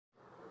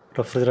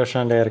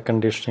Refrigeration and air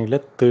conditioning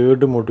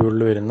third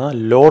module വരുന്ന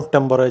low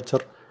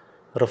temperature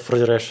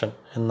refrigeration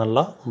എന്നുള്ള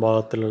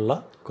ഭാഗത്തിലുള്ള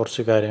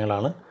കുറച്ച്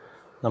കാര്യങ്ങളാണ്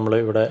നമ്മൾ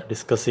ഇവിടെ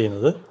ഡിസ്കസ്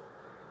ചെയ്യുന്നത്.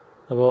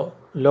 അപ്പോൾ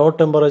low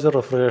temperature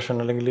refrigeration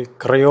അല്ലെങ്കിൽ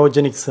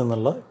cryogenics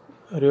എന്നുള്ള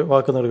ഒരു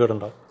വാക്ക് നിങ്ങൾ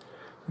കേട്ടിട്ടുണ്ടാവും.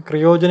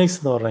 Cryogenics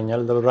എന്ന് പറഞ്ഞു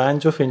കഴിഞ്ഞാൽ the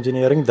branch of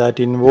engineering that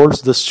involves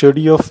the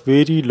study of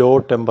very low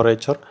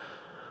temperature,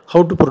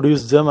 how to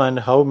produce them and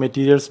how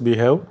materials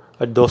behave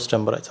at those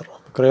temperature.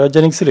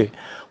 Cryogenicsൽ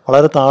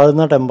വളരെ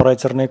താഴ്ന്ന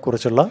ടെമ്പറേച്ചറിനെ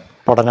കുറിച്ചുള്ള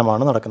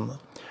പഠനമാണ് നടക്കുന്നത്.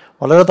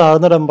 വളരെ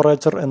താഴ്ന്ന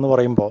ടെമ്പറേച്ചർ എന്ന്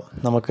പറയുമ്പോൾ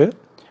നമുക്ക്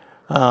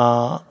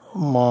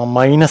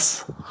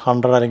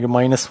 -100 അല്ലെങ്കിൽ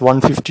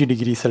 -150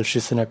 ഡിഗ്രി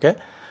സെൽഷ്യസിനൊക്കെ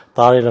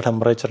താഴെയുള്ള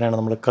ടെമ്പറേച്ചറിനെയാണ്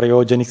നമ്മൾ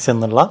ക്രയോജനിക്സ്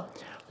എന്നുള്ള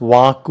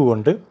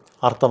വാക്കുകൊണ്ട്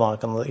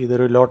അർത്ഥമാക്കുന്നത്.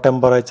 ഇതൊരു ലോ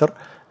ടെമ്പറേച്ചർ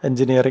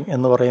എൻജിനീയറിംഗ്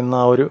എന്ന് പറയുന്ന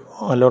ആ ഒരു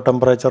ലോ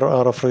ടെമ്പറേച്ചർ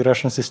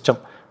റെഫ്രിജറേഷൻ സിസ്റ്റം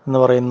എന്ന്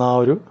പറയുന്ന ആ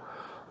ഒരു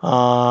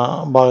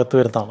ഭാഗത്ത്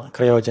വരുന്നതാണ്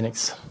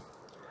ക്രയോജനിക്സ്.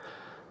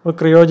 അപ്പോൾ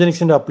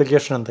ക്രയോജനിക്സിൻ്റെ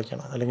അപ്ലിക്കേഷൻ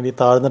എന്തൊക്കെയാണ്, അല്ലെങ്കിൽ ഈ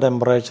താഴ്ന്ന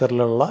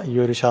ടെമ്പറേച്ചറിലുള്ള ഈ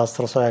ഒരു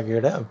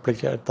ശാസ്ത്രശാഖയുടെ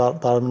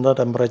താഴ്ന്ന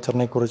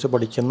ടെമ്പറേച്ചറിനെ കുറിച്ച്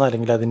പഠിക്കുന്ന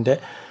അല്ലെങ്കിൽ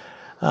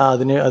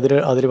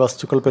അതിൽ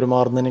വസ്തുക്കൾ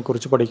പെരുമാറുന്നതിനെ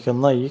കുറിച്ച്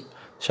പഠിക്കുന്ന ഈ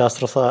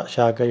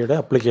ശാസ്ത്രശാഖയുടെ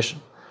അപ്ലിക്കേഷൻ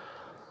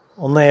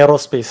ഒന്ന്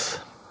എയറോസ്പേസ്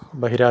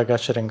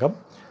ബഹിരാകാശ രംഗം,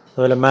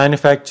 അതുപോലെ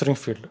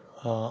മാനുഫാക്ചറിങ് ഫീൽഡ്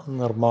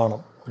നിർമ്മാണം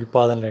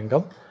ഉൽപ്പാദന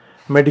രംഗം,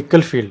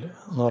 മെഡിക്കൽ ഫീൽഡ്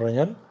എന്ന്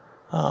പറഞ്ഞാൽ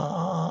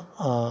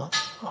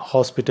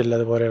ഹോസ്പിറ്റൽ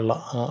അതുപോലെയുള്ള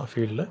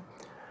field,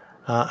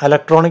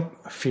 electronic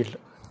field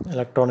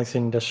electronics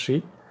industry,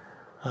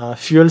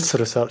 fuels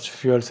research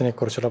ഫ്യൂവൽസിനെ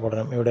കുറിച്ചുള്ള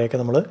പഠനം, ഇവിടെയൊക്കെ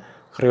നമ്മൾ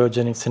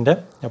ക്രയോജനിക്സിൻ്റെ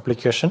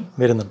അപ്ലിക്കേഷൻ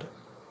വരുന്നുണ്ട്.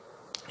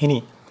 ഇനി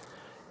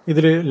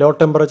ഇതിൽ ലോ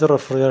ടെമ്പറേച്ചർ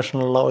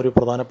റെഫ്രിജറേഷനുള്ള ഒരു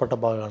പ്രധാനപ്പെട്ട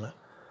ഭാഗമാണ്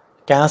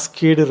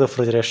കാസ്കേഡ്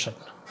റെഫ്രിജറേഷൻ.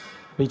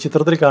 ഈ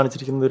ചിത്രത്തിൽ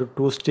കാണിച്ചിരിക്കുന്നത് ഒരു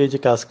 2 സ്റ്റേജ്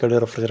കാസ്കേഡ്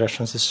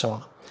റെഫ്രിജറേഷൻ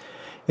സിസ്റ്റമാണ്.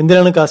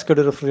 എന്തിനാണ്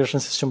കാസ്കേഡ് റെഫ്രിജറേഷൻ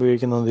സിസ്റ്റം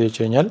ഉപയോഗിക്കുന്നതെന്ന്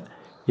ചോദിച്ചു കഴിഞ്ഞാൽ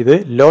ഇത്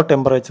ലോ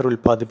ടെമ്പറേച്ചർ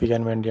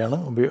ഉൽപ്പാദിപ്പിക്കാൻ വേണ്ടിയാണ്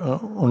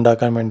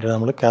ഉണ്ടാക്കാൻ വേണ്ടിയാണ്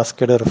നമ്മൾ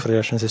കാസ്കേഡ്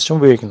റെഫ്രിജറേഷൻ സിസ്റ്റം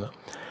ഉപയോഗിക്കുന്നത്.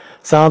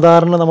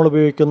 സാധാരണ നമ്മൾ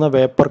ഉപയോഗിക്കുന്ന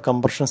വേപ്പർ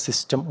കംപ്രഷൻ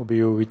സിസ്റ്റം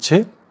ഉപയോഗിച്ച്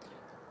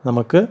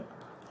നമുക്ക്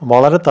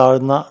വളരെ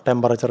താഴ്ന്ന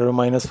ടെമ്പറേച്ചർ ഒരു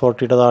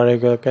 -40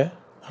 താഴേക്കൊക്കെ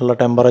ഉള്ള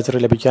ടെമ്പറേച്ചർ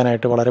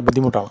ലഭിക്കാനായിട്ട് വളരെ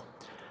ബുദ്ധിമുട്ടാണ്.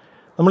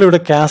 നമ്മളിവിടെ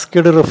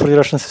കാസ്കേഡ്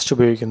റെഫ്രിജറേഷൻ സിസ്റ്റം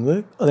ഉപയോഗിക്കുന്നത്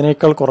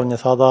അതിനേക്കാൾ കുറഞ്ഞ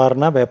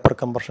സാധാരണ വേപ്പർ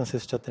കംപ്രഷൻ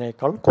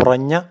സിസ്റ്റത്തിനേക്കാൾ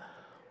കുറഞ്ഞ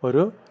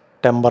ഒരു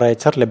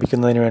ടെമ്പറേച്ചർ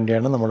ലഭിക്കുന്നതിന്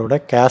വേണ്ടിയാണ് നമ്മളിവിടെ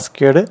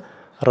കാസ്കേഡ്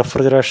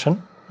റെഫ്രിജറേഷൻ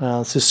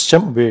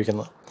സിസ്റ്റം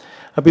ഉപയോഗിക്കുന്നത്.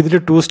 അപ്പോൾ ഇതിൽ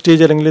 2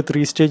 സ്റ്റേജ് അല്ലെങ്കിൽ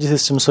 3 സ്റ്റേജ്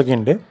സിസ്റ്റംസൊക്കെ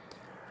ഉണ്ട്.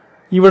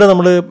 ഇവിടെ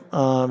നമ്മൾ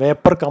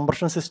വേപ്പർ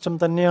കംപ്രഷൻ സിസ്റ്റം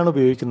തന്നെയാണ്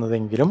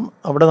ഉപയോഗിക്കുന്നതെങ്കിലും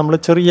അവിടെ നമ്മൾ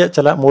ചെറിയ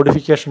ചില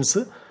മോഡിഫിക്കേഷൻസ്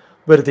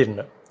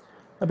വരുത്തിയിട്ടുണ്ട്.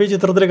 അപ്പോൾ ഈ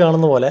ചിത്രത്തിൽ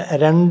കാണുന്ന പോലെ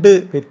 2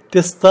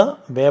 വ്യത്യസ്ത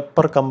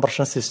വേപ്പർ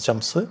കംപ്രഷൻ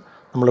സിസ്റ്റംസ്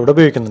നമ്മളിവിടെ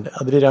ഉപയോഗിക്കുന്നുണ്ട്.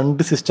 അതിൽ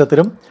 2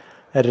 സിസ്റ്റത്തിലും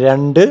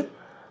 2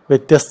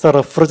 വ്യത്യസ്ത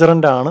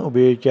റെഫ്രിജറൻ്റാണ്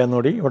ഉപയോഗിക്കുക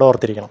എന്നുകൂടി ഇവിടെ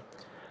ഓർത്തിരിക്കണം.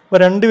 അപ്പോൾ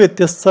 2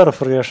 വ്യത്യസ്ത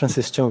റെഫ്രിജറേഷൻ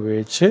സിസ്റ്റം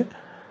ഉപയോഗിച്ച്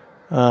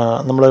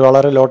നമ്മൾ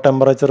വളരെ ലോ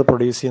ടെമ്പറേച്ചർ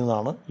പ്രൊഡ്യൂസ്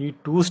ചെയ്യുന്നതാണ് ഈ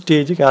 2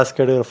 സ്റ്റേജ്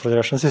കാസ്കേഡ്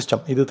റെഫ്രിജറേഷൻ സിസ്റ്റം.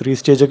 ഇത് 3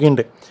 സ്റ്റേജൊക്കെ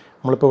ഉണ്ട്,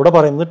 നമ്മളിപ്പോൾ ഇവിടെ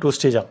പറയുന്നത് 2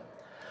 സ്റ്റേജാണ്.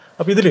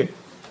 അപ്പോൾ ഇതിൽ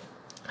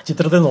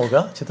ചിത്രത്തിൽ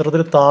നോക്കുക,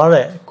 ചിത്രത്തിൽ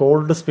താഴെ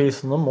കോൾഡ് സ്പേസ്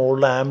എന്നും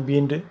മുകളിൽ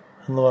ആംബിയൻറ്റ്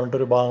എന്ന്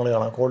പറഞ്ഞിട്ടൊരു ഭാഗങ്ങൾ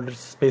കാണാം. കോൾഡ്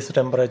സ്പേസ്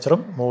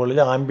ടെമ്പറേച്ചറും മുകളിൽ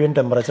ആംബിയൻറ്റ്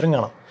ടെമ്പറേച്ചറും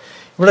കാണാം.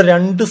 ഇവിടെ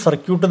 2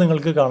 സർക്യൂട്ട്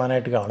നിങ്ങൾക്ക്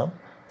കാണാനായിട്ട്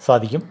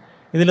സാധിക്കും.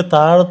 ഇതിൽ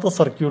താഴത്തെ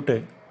സർക്യൂട്ട്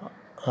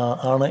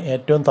ആണ്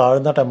ഏറ്റവും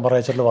താഴ്ന്ന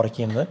ടെമ്പറേച്ചറിൽ വർക്ക്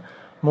ചെയ്യുന്നത്.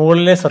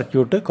 മുകളിലെ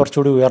സർക്യൂട്ട്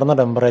കുറച്ചുകൂടി ഉയർന്ന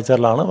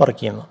ടെമ്പറേച്ചറിലാണ് വർക്ക്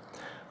ചെയ്യുന്നത്.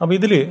 അപ്പോൾ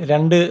ഇതിൽ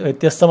 2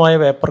 വ്യത്യസ്തമായ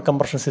വേപ്പർ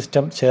കംപ്രഷൻ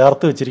സിസ്റ്റം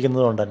ചേർത്ത്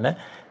വെച്ചിരിക്കുന്നത് കൊണ്ട് തന്നെ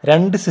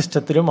 2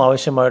 സിസ്റ്റത്തിലും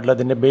ആവശ്യമായിട്ടുള്ള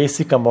അതിൻ്റെ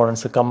basic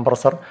components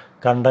compressor,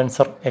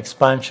 condenser,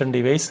 expansion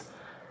device,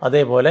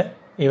 അതേപോലെ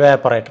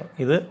ഇവാപ്പറേറ്റർ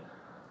ഇത്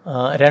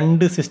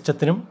 2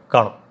 സിസ്റ്റത്തിനും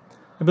കാണും.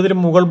 ഇപ്പോൾ ഇതിൽ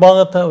മുകൾ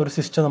ഭാഗത്തെ ഒരു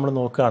സിസ്റ്റം നമ്മൾ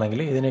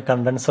നോക്കുകയാണെങ്കിൽ ഇതിന്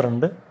കണ്ടൻസർ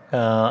ഉണ്ട്,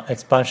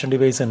 എക്സ്പാൻഷൻ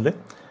ഡിവൈസ് ഉണ്ട്,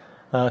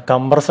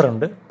 കംപ്രസർ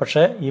ഉണ്ട്.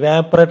 പക്ഷേ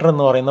ഇവാപ്പറേറ്റർ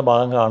എന്ന് പറയുന്ന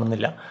ഭാഗം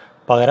കാണുന്നില്ല.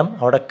 പകരം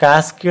അവിടെ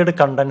കാസ്കേഡ്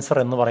കണ്ടൻസർ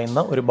എന്ന് പറയുന്ന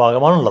ഒരു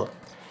ഭാഗമാണുള്ളത്.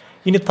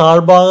 ഇനി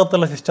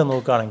താഴ്ഭാഗത്തുള്ള സിസ്റ്റം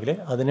നോക്കുകയാണെങ്കിൽ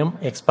അതിനും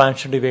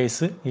എക്സ്പാൻഷൻ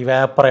ഡിവൈസ്,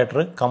 ഇവാപ്പറേറ്റർ,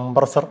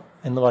 കംപ്രസർ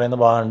എന്ന് പറയുന്ന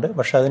ഭാഗമുണ്ട്.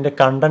 പക്ഷേ അതിൻ്റെ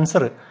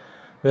കണ്ടൻസർ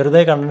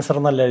വെറുതെ കണ്ടൻസർ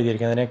എന്നല്ല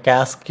എഴുതിയിരിക്കുന്നത്, അതിനെ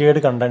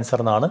കാസ്കേഡ് കണ്ടൻസർ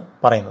എന്നാണ്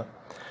പറയുന്നത്.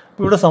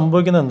 അപ്പോൾ ഇവിടെ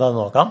സംഭവിക്കുന്നത്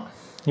എന്താണെന്ന് നോക്കാം.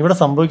 ഇവിടെ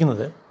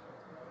സംഭവിക്കുന്നത്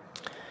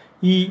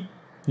ഈ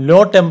ലോ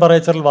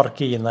ടെമ്പറേച്ചറിൽ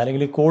വർക്ക് ചെയ്യുന്ന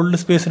അല്ലെങ്കിൽ കോൾഡ്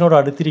സ്പേസിനോട്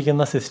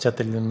അടുത്തിരിക്കുന്ന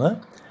സിസ്റ്റത്തിൽ നിന്ന്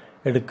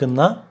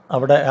എടുക്കുന്ന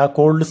അവിടെ ആ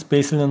കോൾഡ്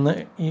സ്പേസിൽ നിന്ന്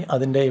ഈ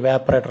അതിൻ്റെ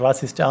ഇവാപ്പറേറ്റർ ആ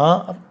system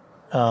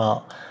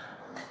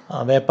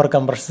vapour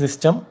compression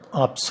system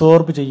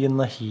absorb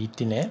ചെയ്യുന്ന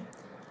ഹീറ്റിനെ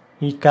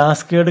ഈ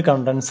കാസ്കേഡ്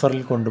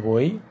കണ്ടൻസറിൽ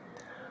കൊണ്ടുപോയി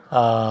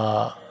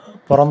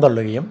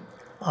പുറന്തള്ളുകയും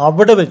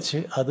അവിടെ വെച്ച്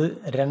അത്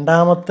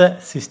രണ്ടാമത്തെ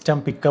സിസ്റ്റം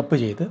പിക്കപ്പ്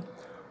ചെയ്ത്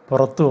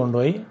പുറത്ത്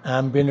കൊണ്ടുപോയി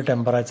ആംബിയൻറ്റ്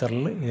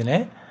ടെമ്പറേച്ചറിൽ ഇതിനെ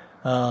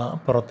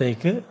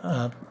പുറത്തേക്ക്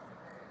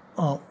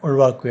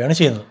ഒഴിവാക്കുകയാണ്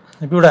ചെയ്യുന്നത്.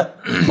 ഇപ്പോൾ ഇവിടെ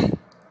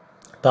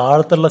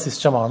താഴത്തുള്ള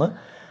സിസ്റ്റമാണ്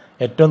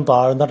ഏറ്റവും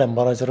താഴ്ന്ന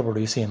ടെമ്പറേച്ചർ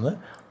പ്രൊഡ്യൂസ് ചെയ്യുന്നത്.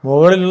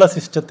 മുകളിലുള്ള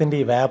സിസ്റ്റത്തിൻ്റെ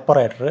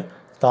ഇവാപ്പറേറ്റർ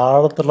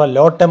താഴത്തുള്ള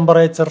ലോ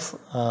ടെമ്പറേച്ചർ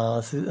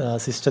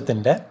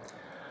സിസ്റ്റത്തിൻ്റെ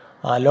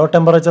ലോ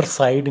ടെമ്പറേച്ചർ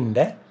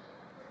സൈഡിൻ്റെ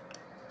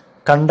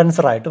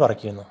കണ്ടൻസറായിട്ട്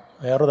വർക്ക് ചെയ്യുന്നു.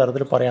 വേറൊരു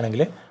തരത്തിൽ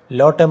പറയുകയാണെങ്കിൽ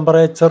ലോ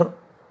ടെമ്പറേച്ചർ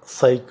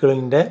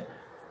സൈക്കിളിൻ്റെ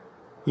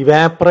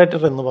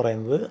ഇവാപ്പറേറ്റർ എന്ന്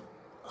പറയുന്നത്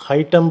ഹൈ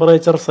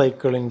ടെമ്പറേച്ചർ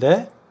സൈക്കിളിൻ്റെ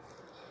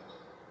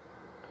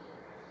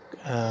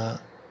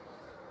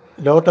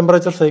ലോ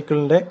ടെമ്പറേച്ചർ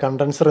സൈക്കിളിൻ്റെ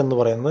കണ്ടൻസർ എന്ന്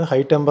പറയുന്നത് ഹൈ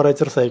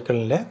ടെമ്പറേച്ചർ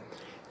സൈക്കിളിൻ്റെ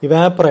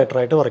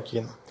ഇവാപ്പറേറ്ററായിട്ട് വർക്ക്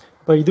ചെയ്യുന്നു.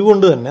 അപ്പോൾ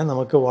ഇതുകൊണ്ട് തന്നെ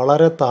നമുക്ക്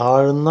വളരെ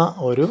താഴ്ന്ന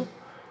ഒരു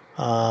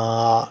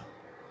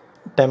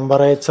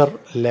ടെമ്പറേച്ചർ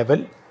ലെവൽ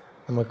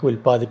നമുക്ക്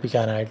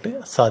ഉൽപ്പാദിപ്പിക്കാനായിട്ട്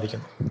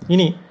സാധിക്കുന്നു.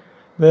 ഇനി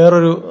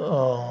വേറൊരു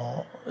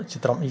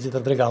ചിത്രം ഈ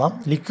ചിത്രത്തിൽ കാണാം.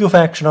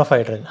 Liquefaction of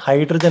hydrogen.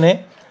 ഹൈഡ്രജനെ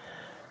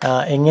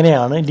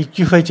എങ്ങനെയാണ്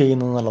ലിക്വിഫൈ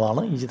ചെയ്യുന്നത്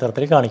എന്നുള്ളതാണ് ഈ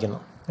ചിത്രത്തിൽ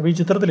കാണിക്കുന്നത്. അപ്പോൾ ഈ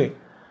ചിത്രത്തിൽ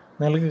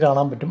നിങ്ങൾക്ക്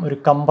കാണാൻ പറ്റും ഒരു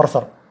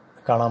കംപ്രസർ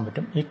കാണാൻ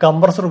പറ്റും. ഈ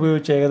കംപ്രസർ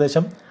ഉപയോഗിച്ച്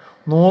ഏകദേശം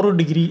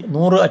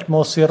 100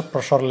 അറ്റ്മോസ്ഫിയർ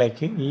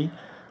പ്രഷറിലേക്ക് ഈ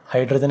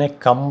ഹൈഡ്രജനെ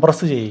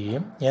കംപ്രസ്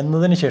ചെയ്യുകയും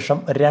എന്നതിന് ശേഷം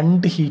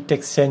 2 ഹീറ്റ്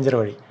എക്സ്ചേഞ്ചർ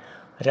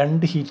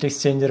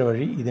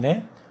വഴി ഇതിനെ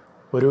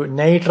ഒരു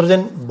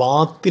നൈട്രജൻ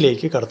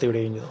ബാത്തിലേക്ക്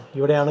കടത്തിവിടുകയും ചെയ്തു.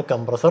 ഇവിടെയാണ്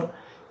കംപ്രസർ.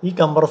 ഈ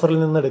കംപ്രസറിൽ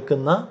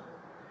നിന്നെടുക്കുന്ന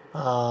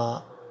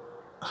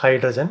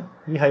ഹൈഡ്രജൻ,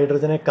 ഈ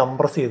ഹൈഡ്രജനെ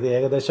കംപ്രസ് ചെയ്ത്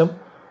ഏകദേശം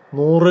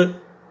 100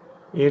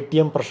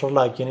 ATM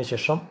പ്രഷറിലാക്കിയതിന്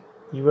ശേഷം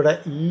ഇവിടെ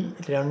ഈ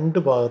 2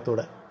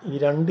 ഭാഗത്തൂടെ ഈ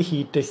 2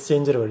 ഹീറ്റ്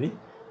എക്സ്ചേഞ്ചർ വഴി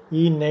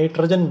ഈ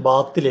നൈട്രജൻ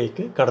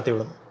ബാത്തിലേക്ക്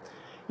കടത്തിവിടുന്നു.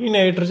 ഈ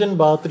നൈട്രജൻ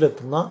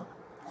ബാത്തിലെത്തുന്ന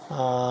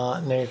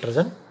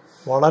നൈട്രജൻ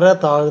വളരെ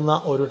താഴ്ന്ന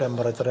ഒരു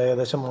ടെമ്പറേച്ചർ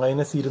ഏകദേശം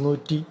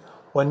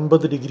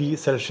 -209 ഡിഗ്രി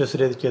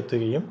സെൽഷ്യസിലേക്ക്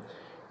എത്തുകയും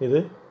ഇത്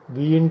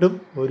വീണ്ടും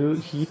ഒരു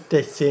ഹീറ്റ്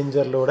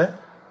എക്സ്ചേഞ്ചറിലൂടെ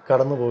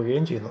കടന്നു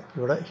പോവുകയും ചെയ്യുന്നു.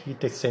 ഇവിടെ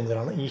ഹീറ്റ്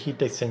എക്സ്ചേഞ്ചറാണ്. ഈ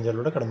ഹീറ്റ്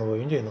എക്സ്ചേഞ്ചറിലൂടെ കടന്നു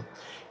പോവുകയും ചെയ്യുന്നു.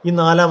 ഈ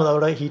നാലാമത്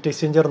അവിടെ ഹീറ്റ്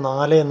എക്സ്ചേഞ്ചർ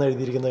 4 എന്ന്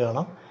എഴുതിയിരിക്കുന്നത്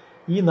കാണാം.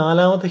 ഈ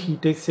നാലാമത്തെ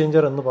ഹീറ്റ്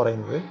എക്സ്ചേഞ്ചർ എന്ന്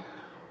പറയുന്നത്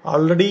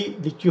ആൾറെഡി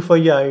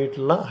ലിക്വിഫൈ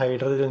ആയിട്ടുള്ള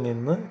ഹൈഡ്രജനിൽ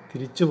നിന്ന്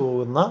തിരിച്ചു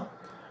പോകുന്ന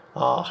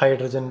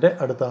ഹൈഡ്രജൻ്റെ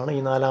അടുത്താണ് ഈ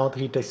നാലാമത്തെ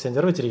ഹീറ്റ്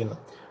എക്സ്ചേഞ്ചർ വെച്ചിരിക്കുന്നത്.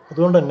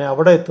 അതുകൊണ്ട് തന്നെ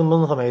അവിടെ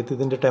എത്തുന്ന സമയത്ത്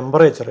ഇതിൻ്റെ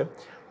ടെമ്പറേച്ചർ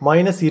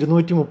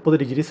 -230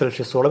 ഡിഗ്രി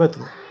സെൽഷ്യസോളം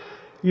എത്തുന്നു.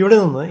 ഇവിടെ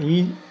നിന്ന്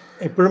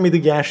എപ്പോഴും ഇത്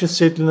ഗ്യാഷ്യസ്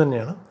സ്റ്റേറ്റിൽ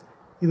തന്നെയാണ്.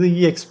 ഇത് ഈ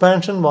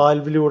എക്സ്പാൻഷൻ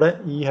വാൽവിലൂടെ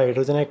ഈ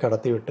ഹൈഡ്രജനെ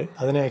കടത്തിവിട്ട്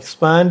അതിനെ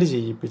എക്സ്പാൻഡ്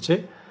ചെയ്യിപ്പിച്ച്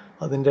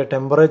അതിൻ്റെ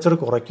ടെമ്പറേച്ചർ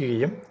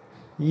കുറയ്ക്കുകയും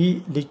ഈ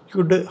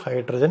ലിക്വിഡ്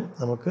ഹൈഡ്രജൻ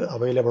നമുക്ക്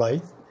അവൈലബിൾ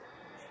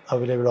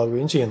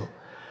ആവുകയും ചെയ്യുന്നു.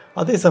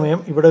 അതേസമയം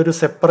ഇവിടെ ഒരു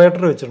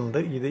സെപ്പറേറ്റർ വെച്ചിട്ടുണ്ട്.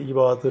 ഈ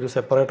ഭാഗത്ത് ഒരു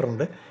സെപ്പറേറ്റർ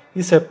ഉണ്ട്.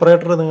 ഈ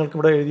സെപ്പറേറ്റർ നിങ്ങൾക്ക്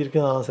ഇവിടെ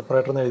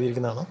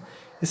എഴുതിയിരിക്കുന്നതാണ്.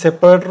 ഈ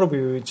സെപ്പറേറ്റർ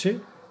ഉപയോഗിച്ച്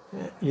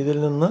ഇതിൽ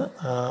നിന്ന്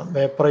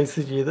വേപ്പറൈസ്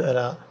ചെയ്ത്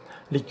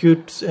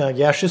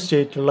ഗ്യാഷ്യസ്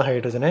സ്റ്റേറ്റിലുള്ള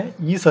ഹൈഡ്രജനെ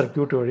ഈ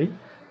സർക്യൂട്ട് വഴി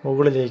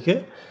മുകളിലേക്ക്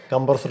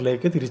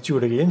കംപ്രസറിലേക്ക്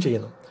തിരിച്ചുവിടുകയും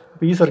ചെയ്യുന്നു.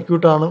 അപ്പോൾ ഈ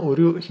സർക്യൂട്ടാണ്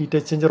ഒരു ഹീറ്റ്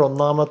എക്സ്ചേഞ്ചർ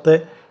ഒന്നാമത്തെ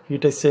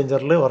ഹീറ്റ്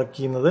എക്സ്ചേഞ്ചറിൽ വർക്ക്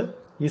ചെയ്യുന്നത്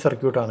ഈ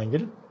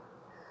സർക്യൂട്ടാണെങ്കിൽ,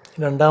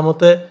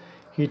 രണ്ടാമത്തെ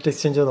ഹീറ്റ്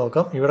എക്സ്ചേഞ്ചർ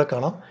നോക്കാം. ഇവിടെ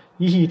കാണാം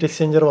ഈ ഹീറ്റ്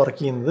എക്സ്ചേഞ്ചർ വർക്ക്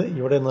ചെയ്യുന്നത്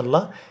ഇവിടെ നിന്നുള്ള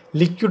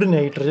ലിക്വിഡ്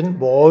നൈട്രജൻ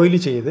ബോയിൽ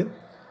ചെയ്ത്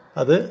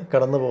അത്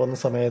കടന്നു പോകുന്ന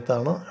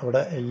സമയത്താണ്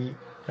ഇവിടെ ഈ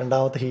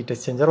രണ്ടാമത്തെ ഹീറ്റ്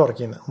എക്സ്ചേഞ്ചർ വർക്ക്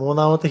ചെയ്യുന്നത്.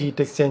 മൂന്നാമത്തെ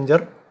ഹീറ്റ്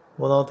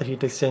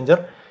എക്സ്ചേഞ്ചർ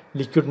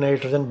ലിക്വിഡ്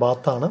നൈട്രജൻ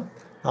ബാത്താണ്.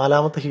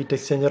 നാലാമത്തെ ഹീറ്റ്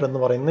എക്സ്ചേഞ്ചർ എന്ന്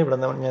പറയുന്നത് ഇവിടെ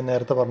ഞാൻ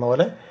നേരത്തെ പറഞ്ഞ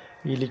പോലെ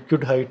ഈ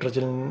ലിക്വിഡ്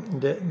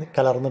ഹൈഡ്രജൻ്റെ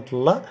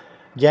കലർന്നിട്ടുള്ള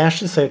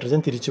ഗ്യാഷ്യസ് ഹൈഡ്രജൻ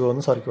തിരിച്ചു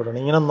പോകുന്ന സർക്യൂട്ടാണ്.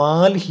 ഇങ്ങനെ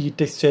 4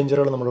 ഹീറ്റ്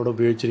എക്സ്ചേഞ്ചറുകൾ നമ്മളിവിടെ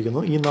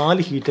ഉപയോഗിച്ചിരിക്കുന്നു. ഈ 4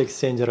 ഹീറ്റ്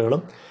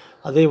എക്സ്ചേഞ്ചറുകളും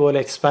അതേപോലെ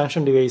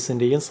എക്സ്പാൻഷൻ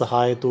ഡിവൈസിൻ്റെയും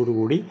സഹായത്തോടു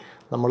കൂടി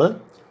നമ്മൾ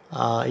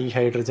ഈ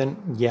ഹൈഡ്രജൻ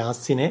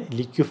ഗ്യാസിനെ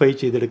ലിക്വിഫൈ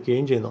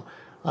ചെയ്തെടുക്കുകയും ചെയ്യുന്നു.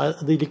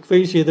 അത്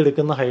ലിക്വിഫൈ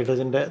ചെയ്തെടുക്കുന്ന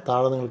ഹൈഡ്രജൻ്റെ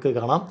താഴെ നിങ്ങൾക്ക്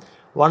കാണാം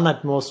 1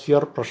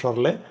 അറ്റ്മോസ്ഫിയർ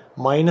പ്രഷറിൽ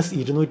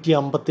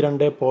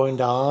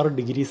 -252.6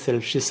 ഡിഗ്രി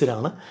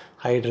സെൽഷ്യസിലാണ്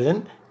ഹൈഡ്രജൻ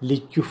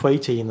ലിക്വിഫൈ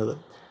ചെയ്യുന്നത്.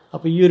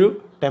 അപ്പോൾ ഈ ഒരു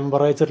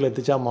ടെമ്പറേച്ചറിൽ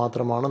എത്തിച്ചാൽ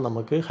മാത്രമാണ്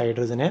നമുക്ക്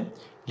ഹൈഡ്രജനെ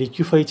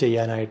ലിക്വിഫൈ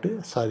ചെയ്യാനായിട്ട്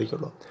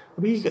സാധിക്കുള്ളൂ.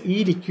 അപ്പോൾ ഈ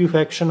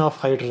ലിക്വിഫാക്ഷൻ ഓഫ്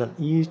ഹൈഡ്രജൻ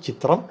ഈ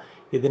ചിത്രം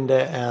ഇതിൻ്റെ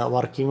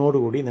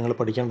വർക്കിങ്ങോടുകൂടി നിങ്ങൾ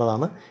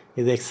പഠിക്കേണ്ടതാണ്.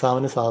 ഇത്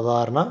എക്സാമിന്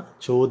സാധാരണ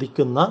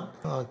ചോദിക്കുന്ന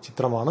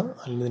ചിത്രമാണ്.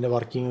 അല്ലെങ്കിൽ ഇതിൻ്റെ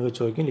വർക്കിംഗ് ഒക്കെ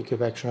ചോദിക്കും,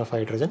 ലിക്വിഫാക്ഷൻ ഓഫ്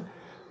ഹൈഡ്രജൻ.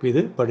 അപ്പോൾ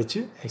ഇത് പഠിച്ച്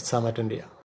എക്സാം അറ്റൻഡ് ചെയ്യാം.